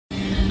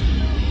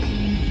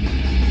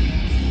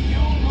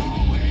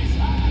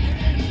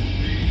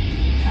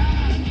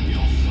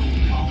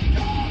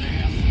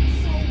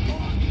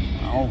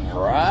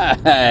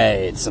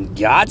Hey, it's some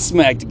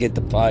Godsmack to get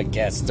the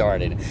podcast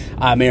started.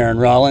 I'm Aaron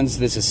Rollins.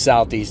 This is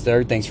Southeast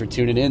Third. Thanks for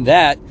tuning in.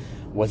 That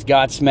was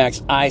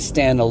Godsmack's I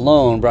Stand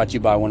Alone, brought to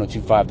you by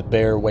 102.5 The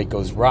Bear,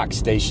 Waco's rock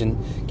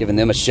station. Giving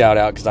them a shout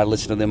out because I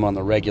listen to them on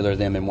the regular,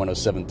 them in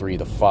 107.3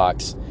 The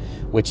Fox,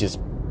 which is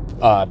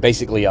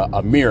basically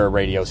a mirror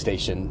radio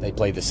station. They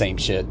play the same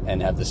shit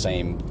and have the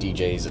same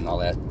DJs and all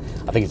that.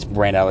 I think it's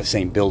ran out of the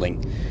same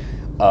building.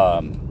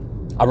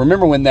 I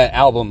remember when that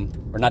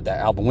album, or not that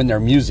album, when their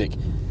music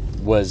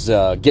was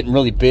getting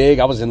really big.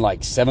 I was in like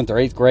 7th or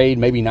 8th grade,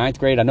 maybe 9th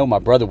grade. I know my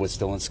brother was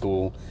still in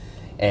school,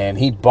 and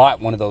he bought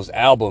one of those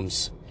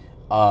albums.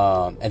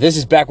 And this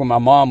is back when my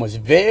mom was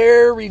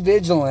very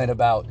vigilant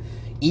about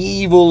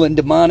evil and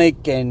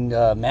demonic and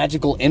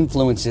magical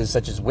influences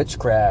such as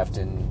witchcraft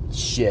and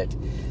shit.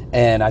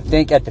 And I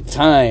think at the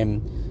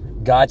time,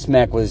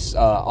 Godsmack was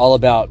all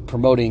about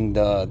promoting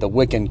the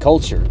Wiccan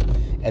culture.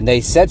 And they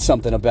said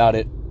something about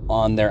it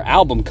on their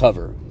album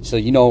cover. So,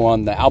 you know,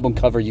 on the album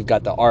cover, you've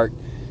got the art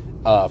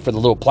for the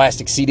little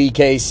plastic CD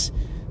case.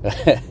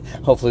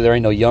 Hopefully there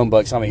ain't no young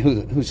bucks. I mean,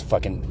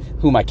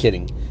 who am I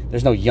kidding?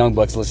 There's no young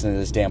bucks listening to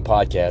this damn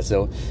podcast.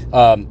 So,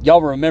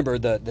 y'all remember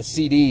the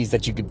CDs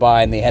that you could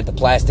buy, and they had the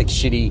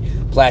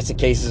shitty plastic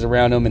cases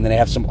around them, and then they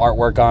have some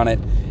artwork on it.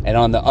 And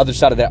on the other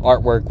side of that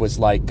artwork was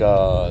like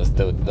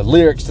the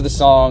lyrics to the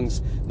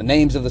songs, the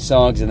names of the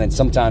songs, and then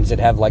sometimes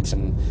it'd have like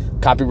some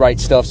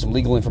copyright stuff, some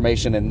legal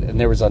information, and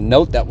there was a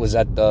note that was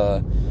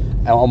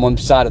on one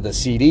side of the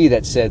CD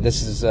that said,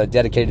 "This is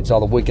dedicated to all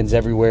the Wiccans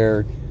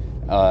everywhere."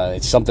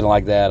 It's something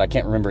like that. I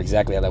can't remember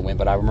exactly how that went,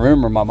 but I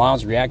remember my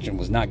mom's reaction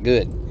was not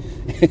good.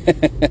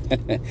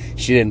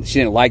 She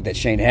didn't like that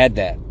Shane had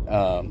that.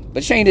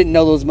 But Shane didn't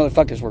know those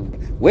motherfuckers were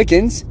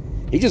Wiccans.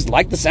 He just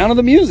liked the sound of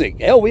the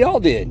music. Hell, we all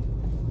did.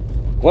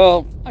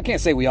 Well, I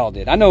can't say we all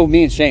did. I know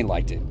me and Shane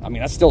liked it. I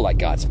mean, I still like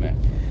Godsmack.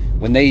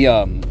 When they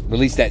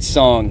released that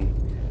song,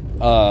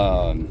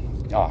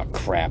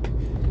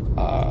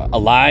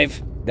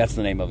 Alive, that's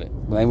the name of it.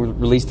 When they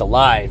released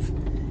Alive,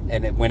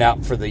 and it went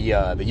out for the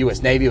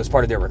U.S. Navy, it was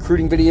part of their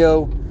recruiting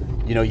video.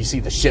 You know, you see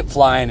the ship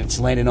flying, it's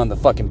landing on the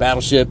fucking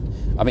battleship.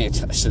 I mean,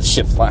 it's the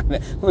ship flying.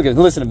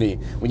 Listen to me.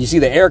 When you see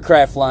the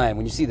aircraft flying,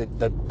 when you see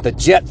the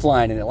jet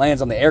flying and it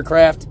lands on the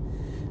aircraft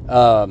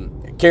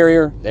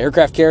carrier, the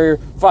aircraft carrier,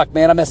 fuck,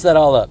 man, I messed that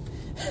all up.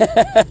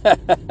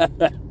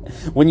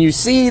 When you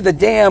see the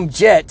damn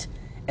jet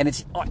and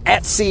it's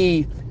at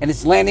sea and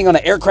it's landing on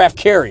an aircraft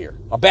carrier,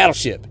 a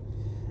battleship,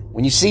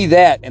 when you see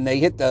that and they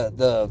hit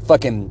the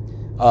fucking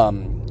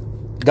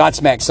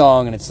Godsmack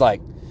song and it's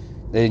like,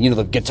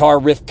 the guitar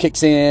riff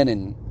kicks in,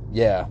 and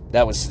yeah,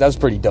 that was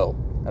pretty dope.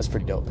 That's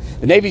pretty dope.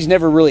 The Navy's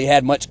never really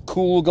had much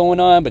cool going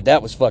on, but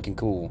that was fucking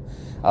cool.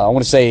 I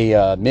want to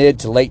say mid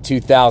to late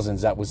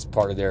 2000s, that was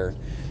part of their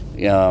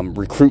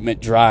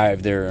recruitment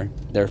drive. They're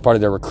part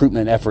of their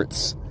recruitment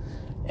efforts.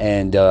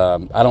 And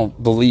I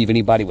don't believe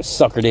anybody was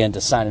suckered into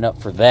signing up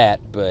for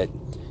that, but,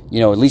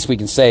 at least we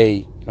can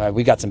say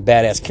we got some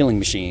badass killing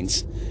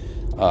machines.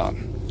 I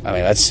mean,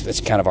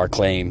 that's kind of our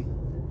claim.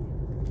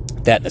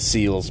 That and the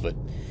SEALs, but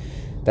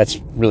that's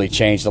really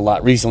changed a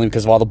lot recently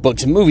because of all the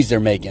books and movies they're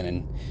making,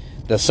 and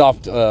the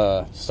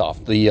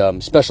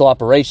special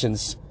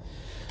operations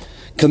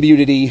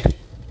community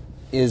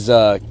is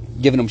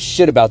giving them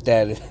shit about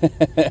that.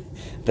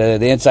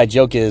 The inside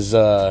joke is,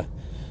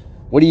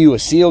 what are you, a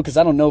SEAL? Because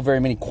I don't know very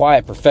many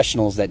quiet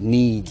professionals that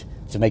need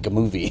to make a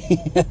movie.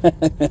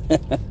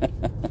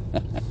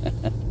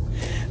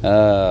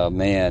 Oh,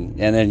 man.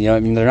 And then,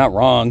 they're not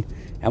wrong.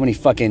 How many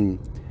fucking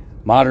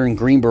modern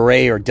Green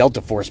Beret or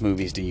Delta Force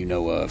movies do you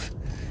know of?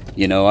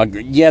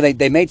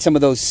 They made some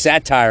of those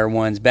satire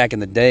ones back in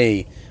the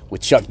day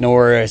with Chuck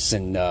Norris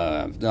and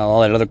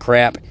all that other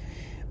crap.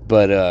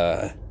 But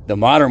the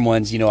modern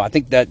ones, I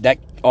think that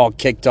all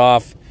kicked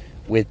off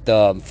with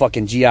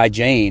fucking G.I.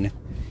 Jane.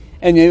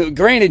 And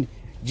granted,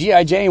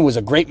 G.I. Jane was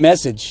a great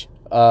message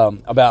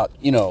about,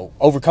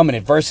 overcoming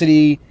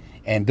adversity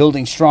and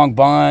building strong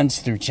bonds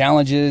through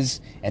challenges,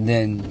 and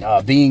then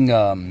being,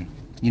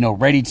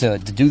 ready to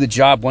do the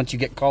job once you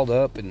get called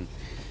up. And,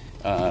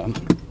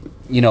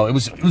 it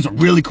was a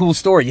really cool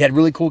story. You had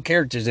really cool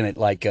characters in it,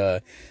 like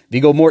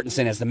Viggo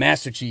Mortensen as the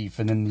Master Chief,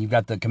 and then you've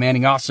got the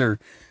commanding officer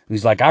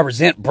who's like, "I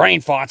resent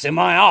brain farts in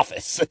my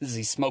office," as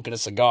he's smoking a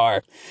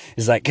cigar.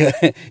 He's like,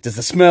 "Does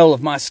the smell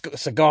of my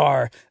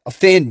cigar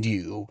offend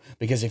you?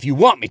 Because if you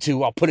want me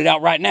to, I'll put it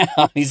out right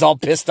now." He's all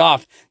pissed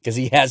off because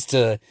he has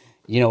to,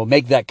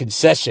 make that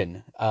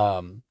concession.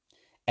 And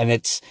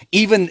it's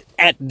even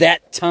at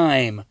that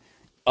time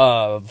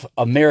of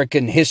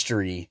American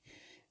history,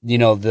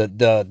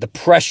 the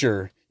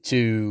pressure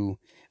to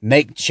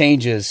make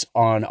changes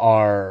on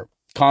our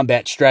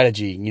combat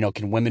strategy.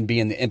 Can women be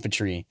in the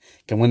infantry?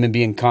 Can women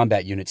be in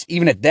combat units?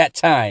 Even at that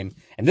time,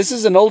 and this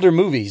is an older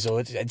movie, so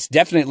it's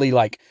definitely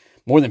like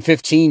more than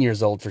 15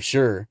 years old for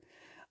sure.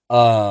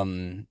 At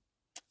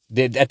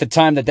the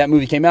time that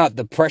movie came out,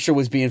 the pressure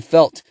was being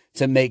felt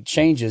to make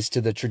changes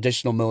to the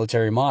traditional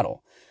military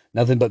model.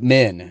 Nothing but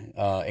men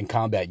in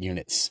combat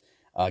units.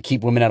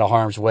 Keep women out of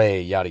harm's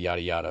way, yada,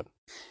 yada, yada.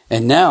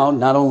 And now,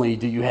 not only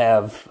do you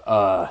have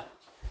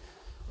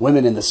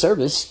women in the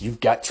service, you've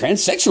got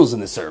transsexuals in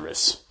the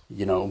service.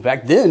 You know,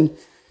 back then,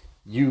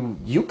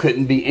 you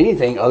couldn't be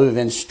anything other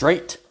than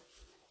straight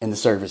in the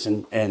service,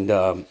 and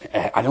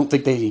I don't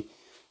think they,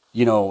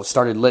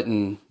 started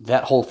letting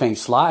that whole thing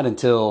slide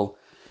until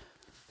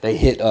they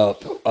hit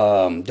up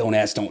Don't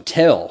Ask, Don't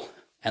Tell,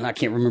 and I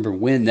can't remember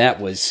when that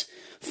was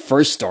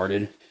first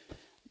started,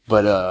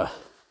 but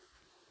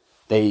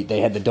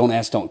they had the Don't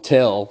Ask, Don't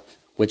Tell,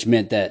 which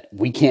meant that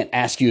we can't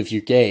ask you if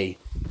you're gay,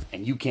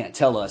 and you can't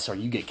tell us or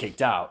you get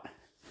kicked out.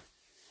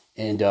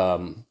 And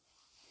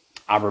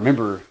I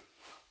remember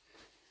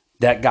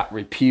that got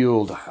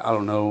repealed. I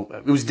don't know.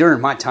 It was during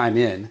my time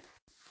in.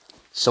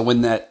 So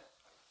when that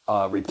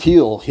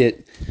repeal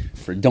hit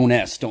for Don't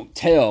Ask, Don't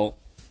Tell,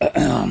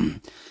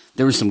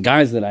 there were some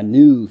guys that I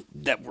knew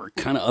that were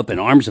kind of up in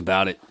arms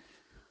about it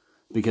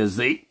because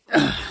they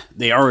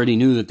already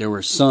knew that there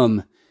were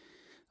some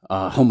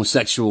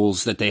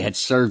homosexuals that they had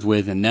served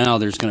with, and now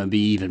there's going to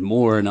be even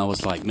more. And I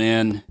was like,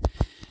 man,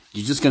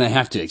 you're just going to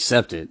have to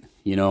accept it.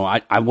 You know,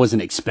 I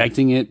wasn't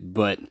expecting it,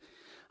 but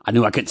I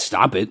knew I couldn't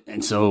stop it.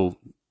 And so,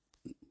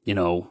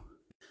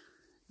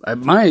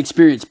 my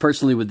experience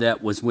personally with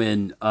that was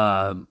when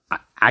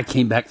I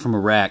came back from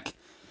Iraq,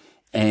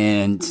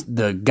 and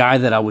the guy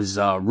that I was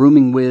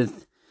rooming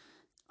with,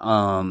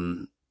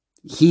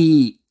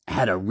 he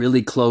had a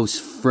really close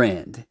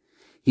friend.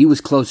 He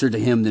was closer to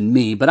him than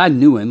me, but I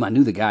knew him. I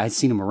knew the guy. I'd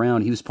seen him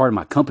around. He was part of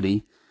my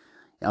company.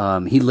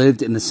 He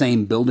lived in the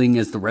same building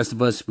as the rest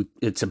of us.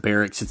 It's a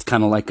barracks. It's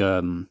kind of like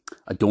a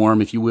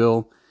dorm, if you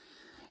will.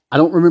 I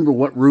don't remember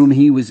what room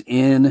he was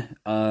in,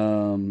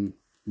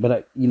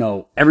 but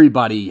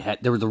everybody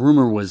had. The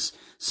rumor was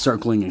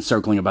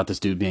circling about this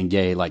dude being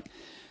gay. Like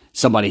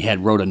somebody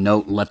had wrote a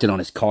note and left it on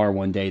his car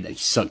one day that he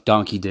sucked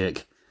donkey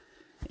dick,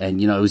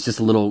 and it was just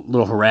a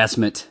little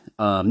harassment.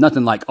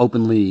 Nothing like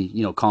openly,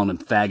 calling him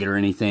faggot or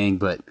anything,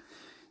 but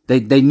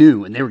they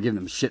knew and they were giving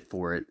him shit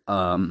for it.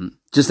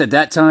 Just at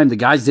that time, the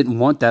guys didn't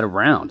want that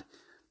around.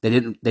 They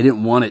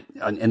didn't want it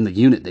in the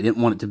unit. They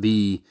didn't want it to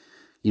be,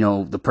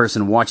 the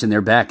person watching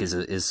their back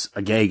is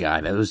a gay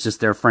guy. That was just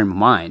their frame of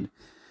mind.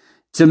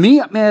 To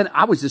me, man,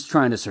 I was just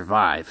trying to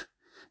survive.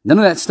 None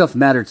of that stuff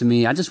mattered to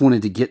me. I just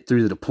wanted to get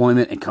through the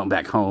deployment and come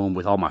back home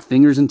with all my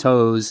fingers and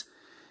toes,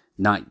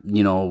 not,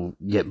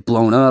 get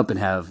blown up and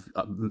have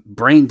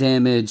brain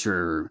damage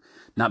or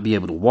not be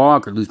able to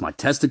walk or lose my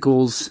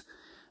testicles.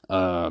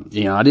 I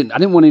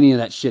didn't want any of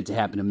that shit to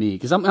happen to me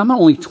because I'm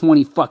only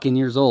 20 fucking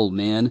years old,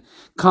 man.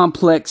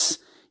 Complex,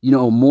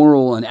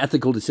 moral and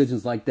ethical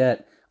decisions like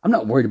that. I'm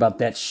not worried about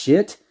that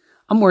shit.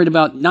 I'm worried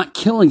about not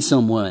killing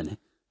someone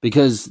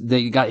because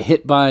they got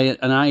hit by an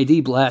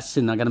IED blast,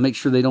 and I got to make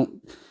sure they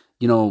don't,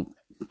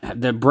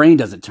 their brain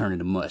doesn't turn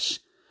into mush.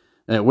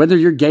 Whether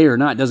you're gay or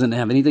not doesn't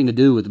have anything to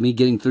do with me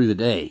getting through the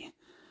day.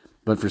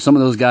 But for some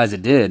of those guys,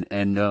 it did.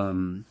 And,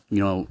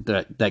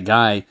 that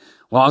guy,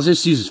 well, I'll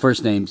just use his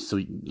first name so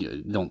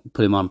you don't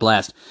put him on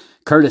blast.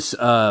 Curtis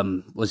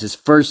was his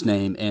first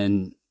name.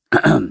 And,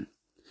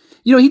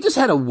 he just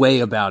had a way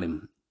about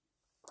him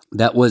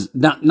that was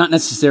not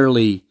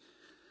necessarily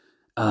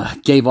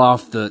gave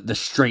off the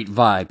straight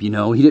vibe.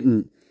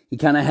 He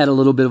kind of had a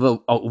little bit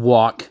of a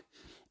walk,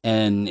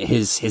 and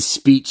his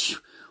speech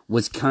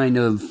was kind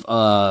of,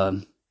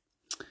 I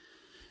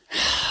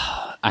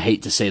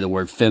hate to say the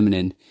word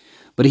feminine,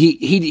 but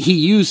he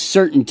used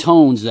certain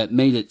tones that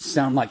made it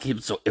sound like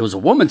it was a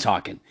woman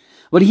talking.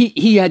 But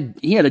he had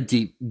a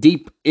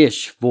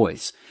deep-ish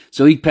voice.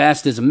 So he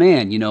passed as a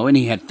man, and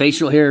he had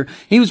facial hair.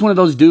 He was one of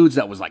those dudes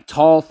that was like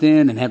tall,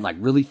 thin, and had like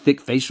really thick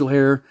facial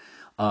hair,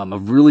 a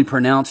really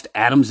pronounced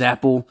Adam's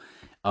apple,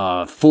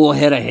 full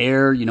head of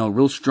hair,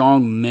 real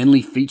strong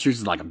manly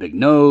features like a big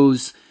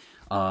nose,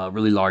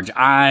 really large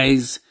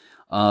eyes.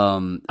 He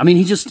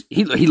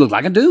looked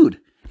like a dude.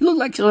 He looked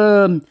like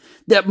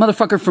that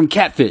motherfucker from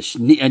Catfish,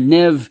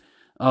 Nev.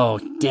 Oh,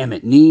 damn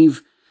it,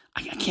 Neve.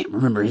 I can't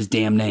remember his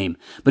damn name.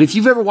 But if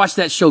you've ever watched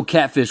that show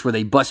Catfish, where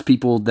they bust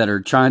people that are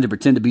trying to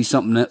pretend to be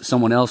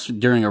someone else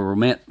during a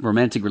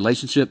romantic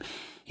relationship,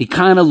 he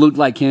kind of looked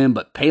like him,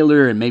 but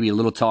paler and maybe a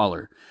little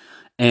taller.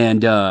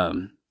 And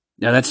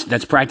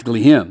that's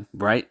practically him,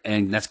 right?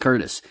 And that's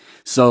Curtis.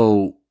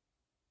 So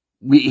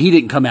he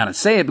didn't come out and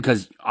say it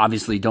because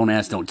obviously Don't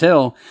Ask, Don't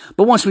Tell.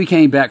 But once we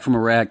came back from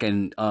Iraq,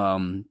 and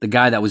the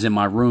guy that was in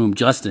my room,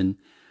 Justin,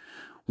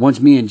 once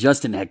me and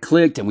Justin had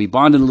clicked and we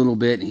bonded a little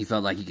bit and he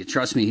felt like he could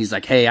trust me, he's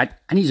like, hey, I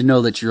need to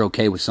know that you're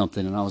okay with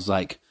something. And I was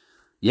like,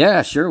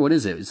 yeah, sure. What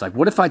is it? It's like,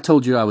 what if I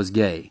told you I was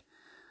gay?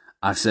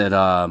 I said,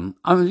 it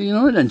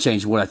doesn't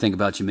change what I think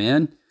about you,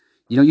 man.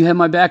 You have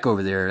my back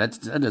over there.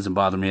 That doesn't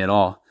bother me at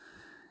all.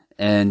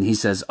 And he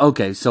says,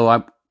 okay, so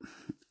I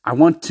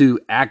want to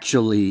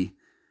actually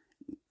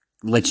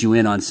let you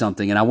in on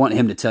something, and I want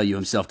him to tell you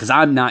himself, because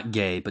I'm not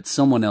gay, but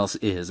someone else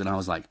is. And I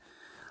was like,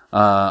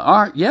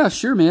 all right, yeah,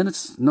 sure, man.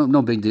 It's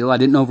no big deal. I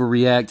didn't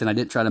overreact, and I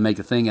didn't try to make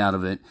a thing out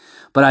of it.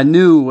 But I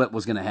knew what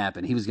was going to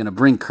happen. He was going to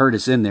bring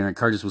Curtis in there, and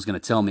Curtis was going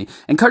to tell me.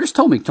 And Curtis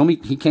told me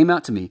he came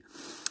out to me.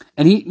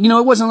 And he,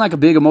 it wasn't like a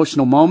big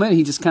emotional moment.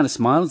 He just kind of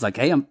smiled. It's like,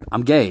 hey,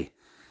 I'm gay.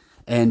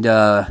 And,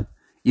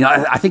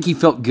 I think he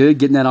felt good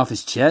getting that off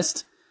his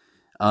chest.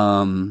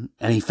 And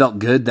he felt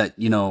good that,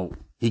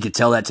 he could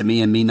tell that to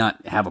me and me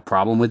not have a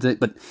problem with it.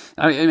 But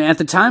I mean, at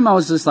the time I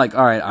was just like,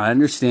 all right, I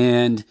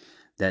understand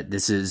that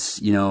this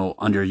is,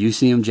 under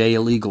UCMJ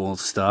illegal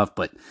stuff,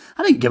 but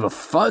I didn't give a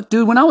fuck,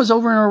 dude. When I was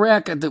over in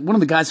Iraq, one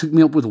of the guys hooked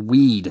me up with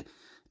weed,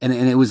 and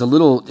it was a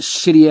little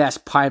shitty ass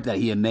pipe that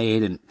he had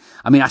made. And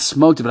I mean, I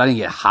smoked it, but I didn't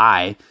get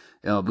high,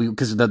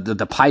 because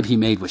the pipe he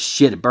made was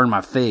shit. It burned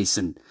my face.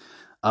 And,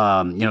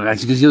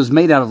 because it was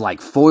made out of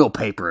like foil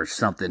paper or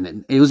something.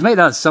 And it was made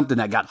out of something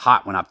that got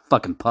hot when I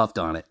fucking puffed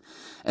on it.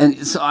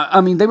 And so,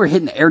 I mean, they were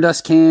hitting air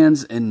dust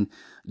cans, and,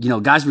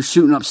 guys were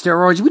shooting up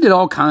steroids. We did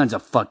all kinds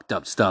of fucked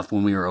up stuff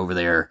when we were over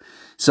there.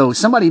 So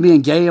somebody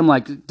being gay, I'm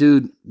like,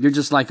 dude, you're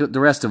just like the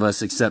rest of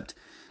us, except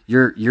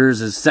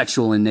yours is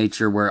sexual in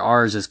nature, where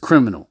ours is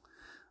criminal.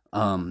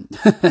 So,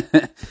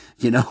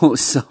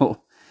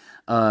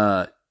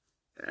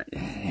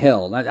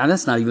 hell,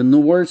 that's not even the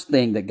worst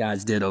thing that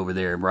guys did over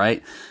there,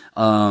 right?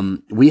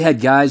 We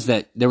had guys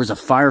there was a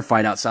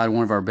firefight outside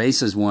one of our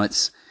bases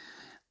once,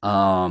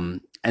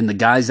 and the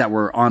guys that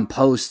were on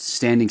post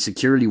standing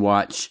security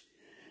watch.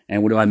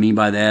 And what do I mean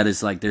by that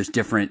is, like, there's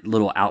different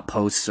little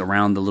outposts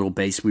around the little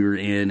base we were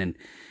in, and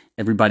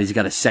everybody's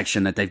got a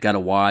section that they've got to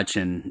watch,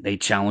 and they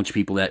challenge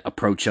people that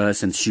approach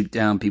us and shoot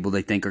down people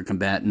they think are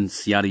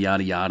combatants, yada,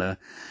 yada, yada.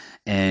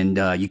 And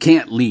you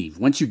can't leave.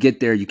 Once you get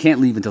there, you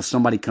can't leave until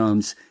somebody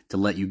comes to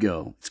let you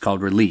go. It's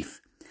called relief.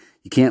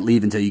 You can't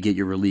leave until you get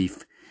your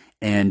relief.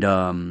 And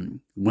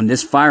when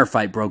this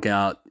firefight broke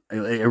out,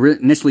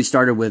 it initially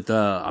started with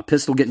a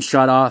pistol getting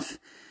shot off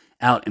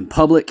out in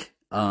public.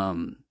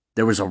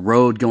 There was a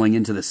road going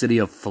into the city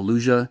of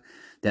Fallujah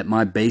that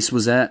my base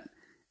was at,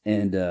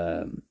 and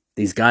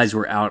these guys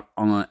were out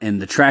in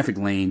the traffic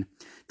lane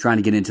trying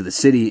to get into the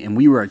city, and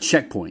we were a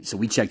checkpoint, so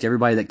we checked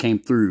everybody that came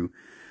through,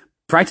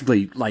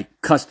 practically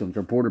like customs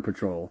or border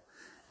patrol.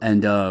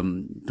 And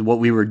what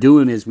we were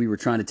doing is we were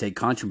trying to take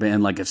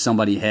contraband, like if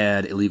somebody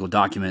had illegal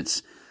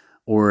documents,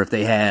 or if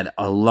they had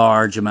a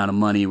large amount of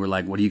money, we're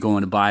like, what are you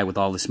going to buy with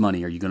all this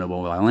money? Are you going to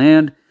go buy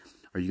land?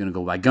 Are you going to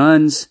go buy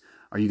guns?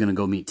 Are you going to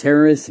go meet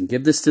terrorists and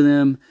give this to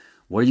them?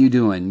 What are you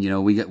doing?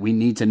 We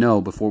need to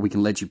know before we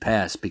can let you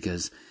pass,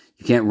 because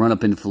you can't run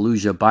up into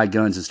Fallujah, buy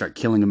guns, and start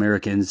killing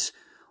Americans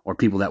or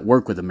people that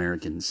work with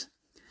Americans.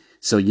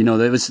 So,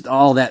 there was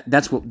all that.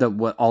 That's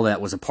what all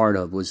that was a part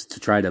of, was to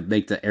try to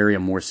make the area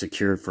more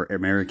secure for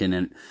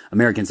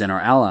Americans and our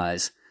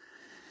allies.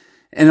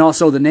 And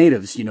also the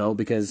natives,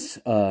 because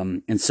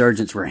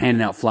insurgents were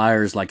handing out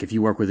flyers like, if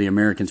you work with the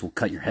Americans, we'll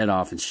cut your head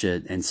off and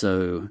shit. And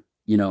so,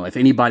 if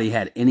anybody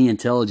had any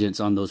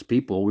intelligence on those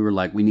people, we were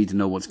like, we need to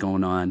know what's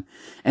going on.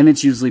 And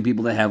it's usually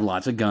people that have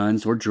lots of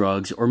guns or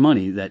drugs or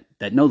money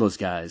that know those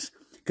guys.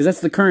 Because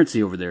that's the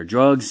currency over there.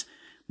 Drugs,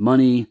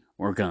 money,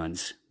 or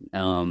guns.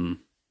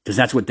 Because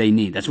that's what they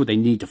need. That's what they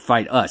need to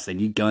fight us. They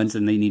need guns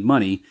and they need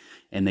money.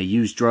 And they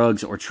use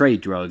drugs or trade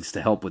drugs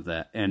to help with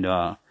that. And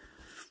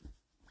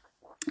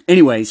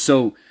anyway,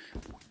 so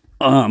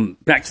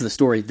back to the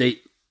story.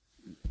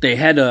 They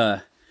had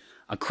a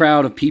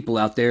crowd of people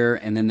out there,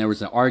 and then there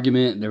was an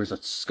argument, there was a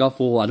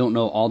scuffle. I don't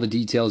know all the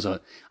details.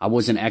 I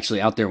wasn't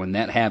actually out there when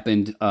that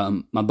happened.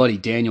 My buddy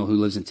Daniel, who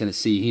lives in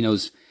Tennessee, he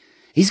knows,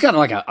 he's got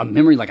like a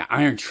memory like an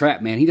iron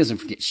trap, man. He doesn't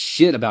forget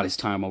shit about his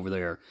time over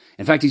there.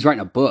 In fact, he's writing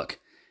a book,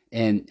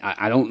 and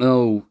I don't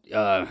know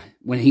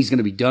when he's going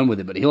to be done with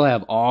it, but he'll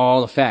have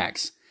all the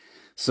facts.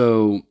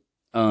 So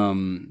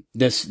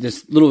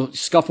this little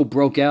scuffle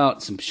broke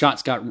out. Some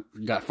shots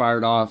got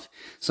fired off.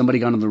 Somebody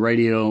got on the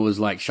radio, was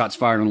like, shots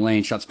fired on the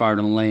lane, shots fired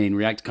on the lane,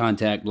 react to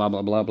contact, blah,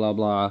 blah, blah, blah,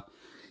 blah.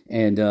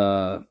 And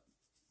the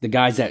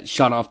guys that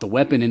shot off the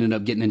weapon ended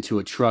up getting into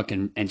a truck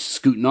and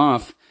scooting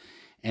off.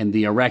 And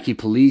the Iraqi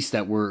police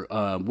that were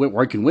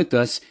working with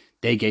us,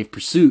 they gave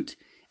pursuit.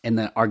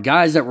 And our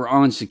guys that were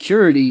on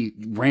security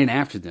ran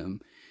after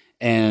them.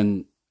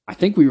 And I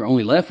think we were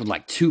only left with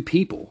like 2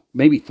 people,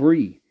 maybe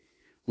 3.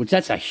 Which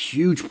that's a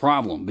huge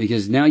problem,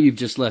 because now you've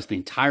just left the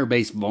entire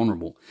base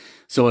vulnerable.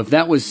 So if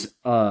that was, if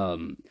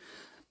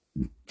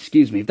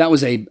that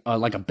was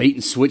like a bait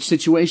and switch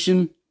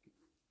situation,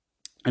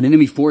 an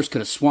enemy force could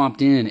have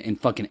swamped in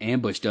and fucking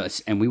ambushed us,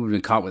 and we would have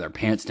been caught with our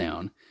pants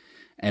down.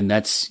 And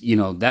that's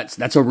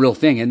a real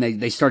thing. And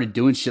they started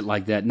doing shit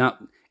like that,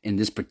 not in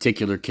this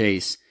particular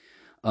case,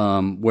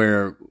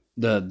 where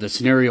the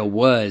scenario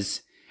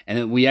was, and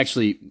then we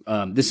actually,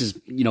 this is,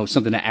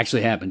 something that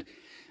actually happened.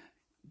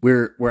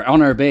 We're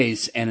on our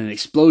base, and an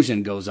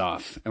explosion goes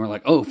off, and we're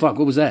like, oh fuck,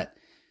 what was that?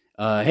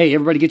 Hey,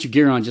 everybody get your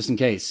gear on just in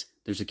case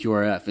there's a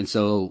QRF. And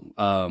so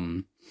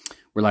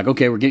we're like,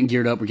 okay, we're getting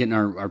geared up, we're getting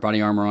our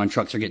body armor on,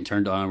 trucks are getting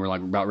turned on, we're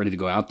about ready to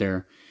go out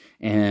there.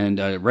 And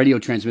radio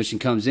transmission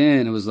comes in,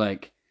 and it was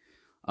like,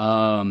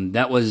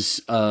 that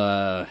was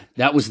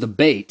the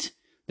bait,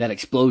 that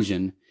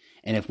explosion.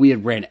 And if we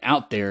had ran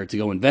out there to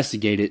go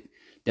investigate it,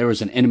 there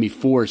was an enemy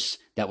force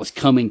that was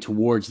coming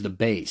towards the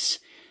base.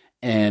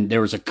 And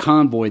there was a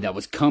convoy that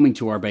was coming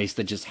to our base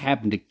that just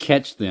happened to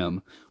catch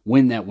them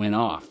when that went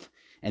off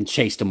and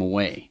chased them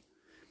away.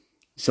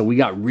 So we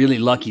got really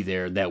lucky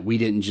there that we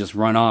didn't just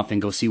run off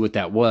and go see what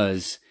that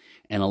was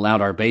and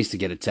allowed our base to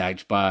get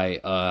attacked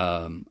by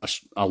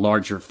a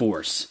larger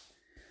force.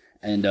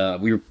 And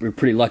we were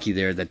pretty lucky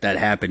there that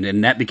happened.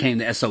 And that became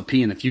the SOP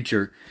in the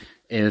future.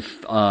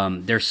 If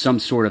there's some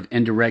sort of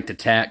indirect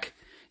attack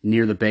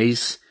near the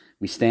base,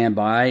 we stand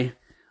by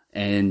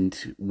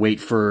and wait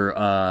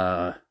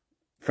for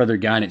further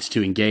guidance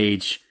to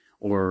engage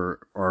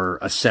or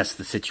assess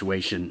the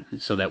situation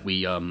so that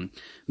we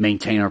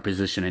maintain our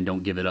position and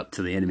don't give it up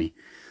to the enemy.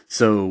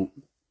 So,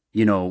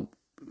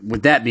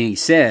 with that being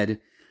said,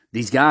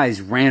 these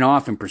guys ran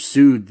off and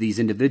pursued these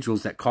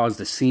individuals that caused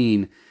the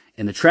scene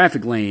in the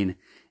traffic lane,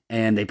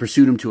 and they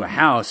pursued them to a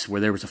house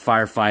where there was a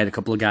firefight. A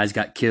couple of guys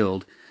got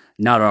killed.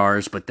 Not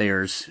ours, but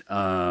theirs.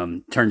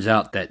 Turns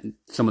out that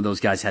some of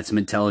those guys had some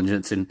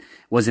intelligence and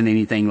wasn't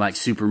anything like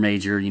super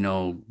major,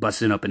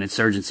 busting up an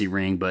insurgency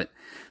ring, but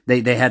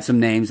they had some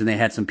names and they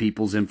had some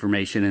people's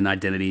information and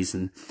identities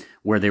and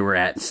where they were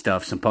at and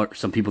stuff.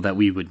 Some people that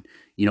we would,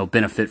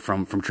 benefit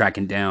from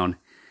tracking down.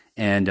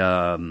 And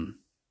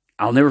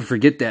I'll never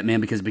forget that, man,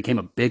 because it became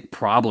a big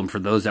problem for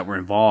those that were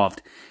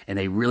involved, and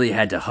they really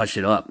had to hush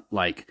it up.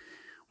 Like,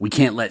 we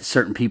can't let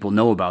certain people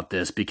know about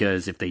this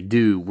because if they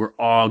do, we're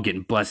all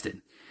getting busted.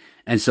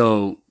 And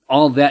so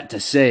all that to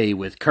say,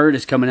 with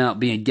Curtis coming out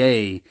being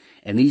gay,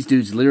 and these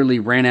dudes literally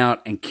ran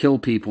out and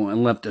killed people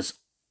and left us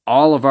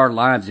all of our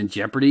lives in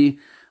jeopardy,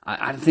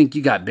 I think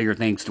you got bigger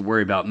things to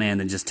worry about, man,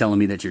 than just telling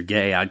me that you're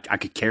gay. I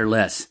could care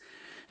less.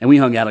 And we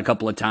hung out a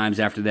couple of times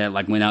after that,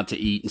 like went out to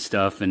eat and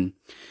stuff. And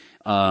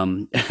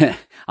I'll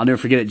never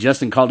forget it.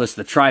 Justin called us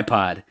the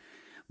tripod.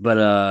 But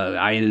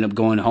I ended up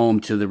going home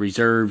to the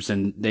reserves,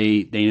 and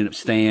they ended up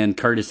staying.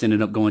 Curtis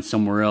ended up going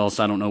somewhere else.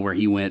 I don't know where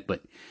he went,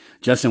 but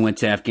Justin went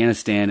to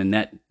Afghanistan, and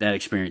that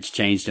experience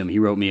changed him. He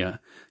wrote me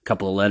a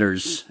couple of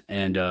letters,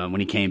 and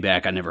when he came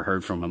back, I never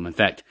heard from him. In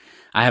fact,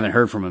 I haven't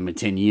heard from him in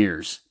 10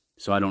 years,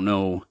 so I don't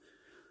know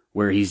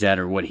where he's at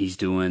or what he's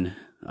doing.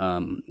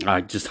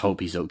 I just hope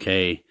he's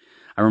okay.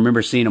 I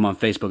remember seeing him on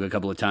Facebook a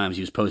couple of times.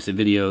 He was posting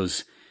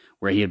videos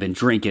where he had been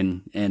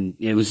drinking, and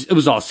it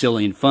was all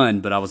silly and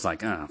fun, but I was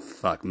like, oh,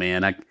 fuck,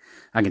 man, I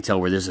can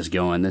tell where this is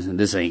going.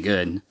 This ain't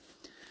good.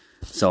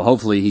 So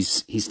hopefully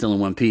he's still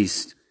in one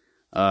piece.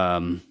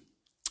 No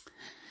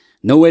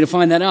way to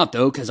find that out,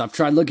 though, because I've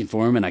tried looking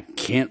for him, and I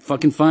can't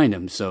fucking find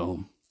him,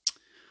 so,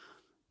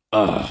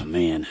 oh,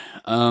 man.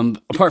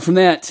 Apart from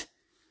that,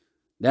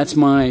 that's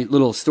my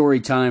little story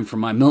time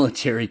from my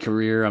military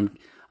career. I'm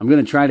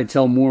going to try to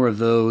tell more of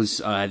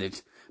those,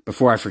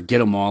 before I forget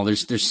them all.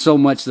 There's so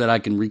much that I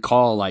can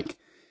recall, like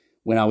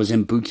when I was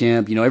in boot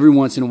camp. Every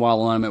once in a while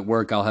when I'm at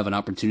work, I'll have an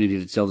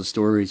opportunity to tell the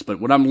stories. But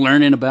what I'm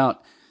learning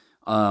about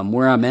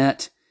where I'm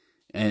at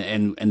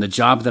and the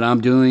job that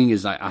I'm doing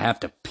is I have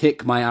to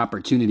pick my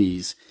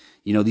opportunities.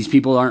 These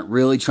people aren't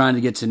really trying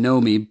to get to know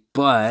me,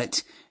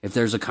 but if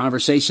there's a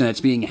conversation that's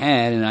being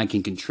had and I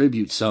can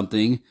contribute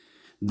something,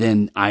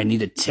 then I need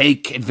to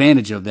take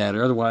advantage of that,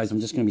 or otherwise I'm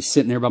just going to be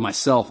sitting there by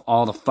myself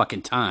all the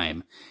fucking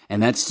time, and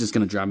that's just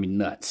going to drive me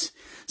nuts.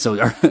 So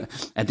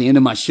at the end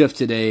of my shift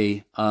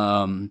today,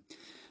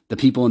 the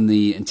people in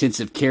the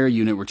intensive care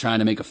unit were trying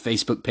to make a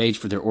Facebook page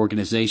for their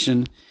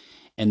organization,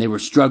 and they were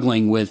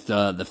struggling with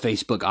the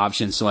Facebook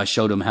option, so I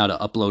showed them how to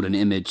upload an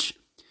image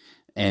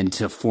and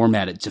to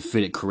format it to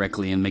fit it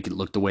correctly and make it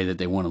look the way that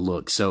they want to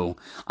look. So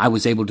I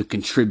was able to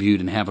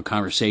contribute and have a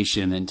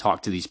conversation and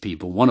talk to these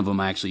people. One of them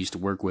I actually used to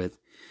work with.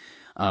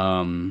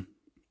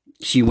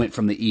 She went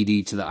from the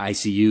ED to the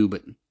ICU,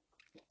 but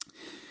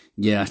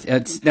yeah,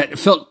 that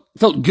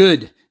felt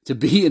good to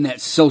be in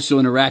that social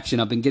interaction.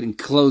 I've been getting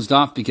closed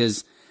off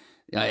because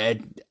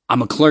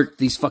I'm a clerk.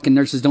 These fucking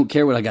nurses don't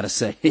care what I got to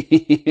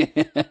say.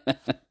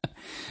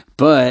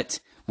 But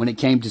when it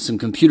came to some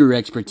computer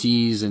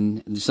expertise,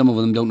 and some of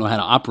them don't know how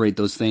to operate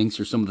those things,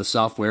 or some of the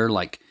software,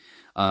 like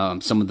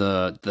some of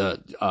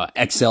the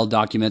Excel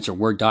documents or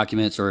Word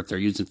documents, or if they're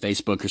using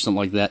Facebook or something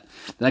like that,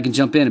 then I can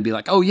jump in and be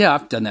like, oh yeah,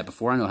 I've done that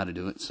before. I know how to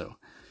do it. So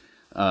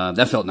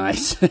that felt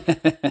nice.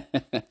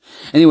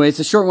 Anyway, it's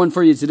a short one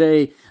for you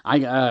today. I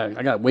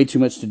got way too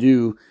much to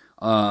do.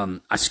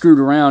 I screwed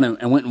around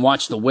and went and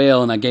watched The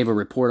Whale, and I gave a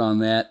report on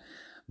that.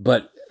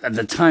 But at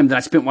the time that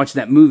I spent watching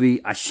that movie,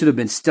 I should have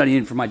been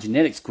studying for my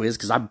genetics quiz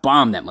because I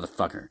bombed that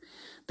motherfucker.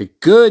 The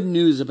good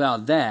news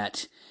about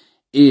that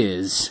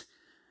is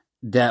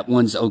that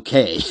one's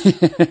okay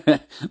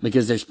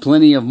because there's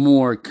plenty of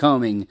more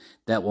coming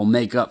that will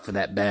make up for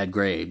that bad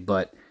grade.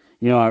 But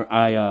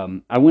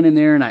I went in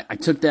there and I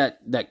took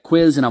that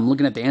quiz, and I'm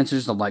looking at the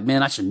answers. I'm like,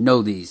 man, I should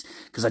know these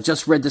because I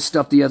just read this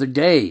stuff the other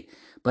day,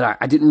 but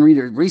I didn't read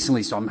it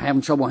recently, so I'm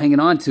having trouble hanging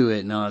on to it.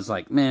 And I was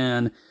like,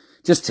 man,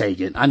 just take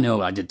it. I know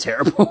I did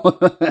terrible.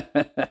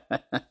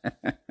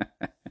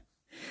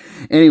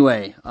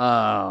 Anyway,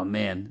 oh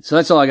man. So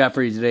that's all I got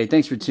for you today.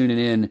 Thanks for tuning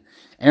in.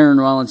 Aaron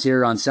Rollins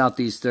here on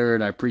Southeast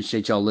 3rd. I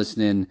appreciate y'all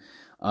listening.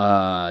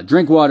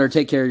 Drink water.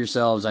 Take care of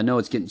yourselves. I know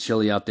it's getting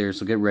chilly out there,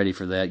 so get ready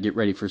for that. Get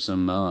ready for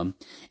some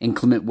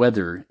inclement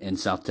weather in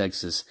South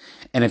Texas.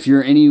 And if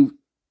you're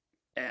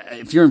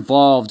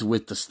involved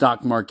with the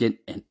stock market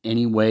in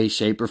any way,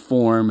 shape, or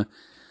form,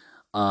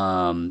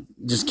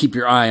 just keep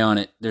your eye on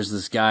it. There's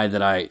this guy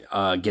that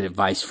I get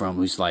advice from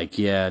who's like,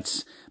 yeah,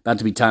 it's about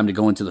to be time to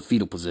go into the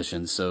fetal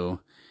position.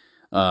 So,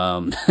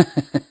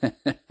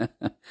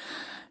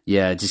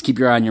 yeah, just keep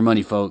your eye on your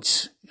money,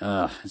 folks.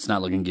 It's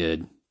not looking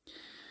good.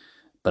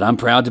 But I'm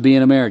proud to be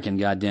an American,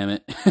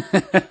 goddammit.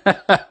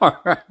 All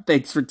right,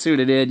 thanks for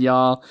tuning in,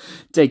 y'all.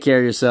 Take care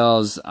of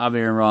yourselves. I'm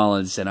Aaron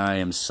Rollins, and I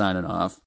am signing off.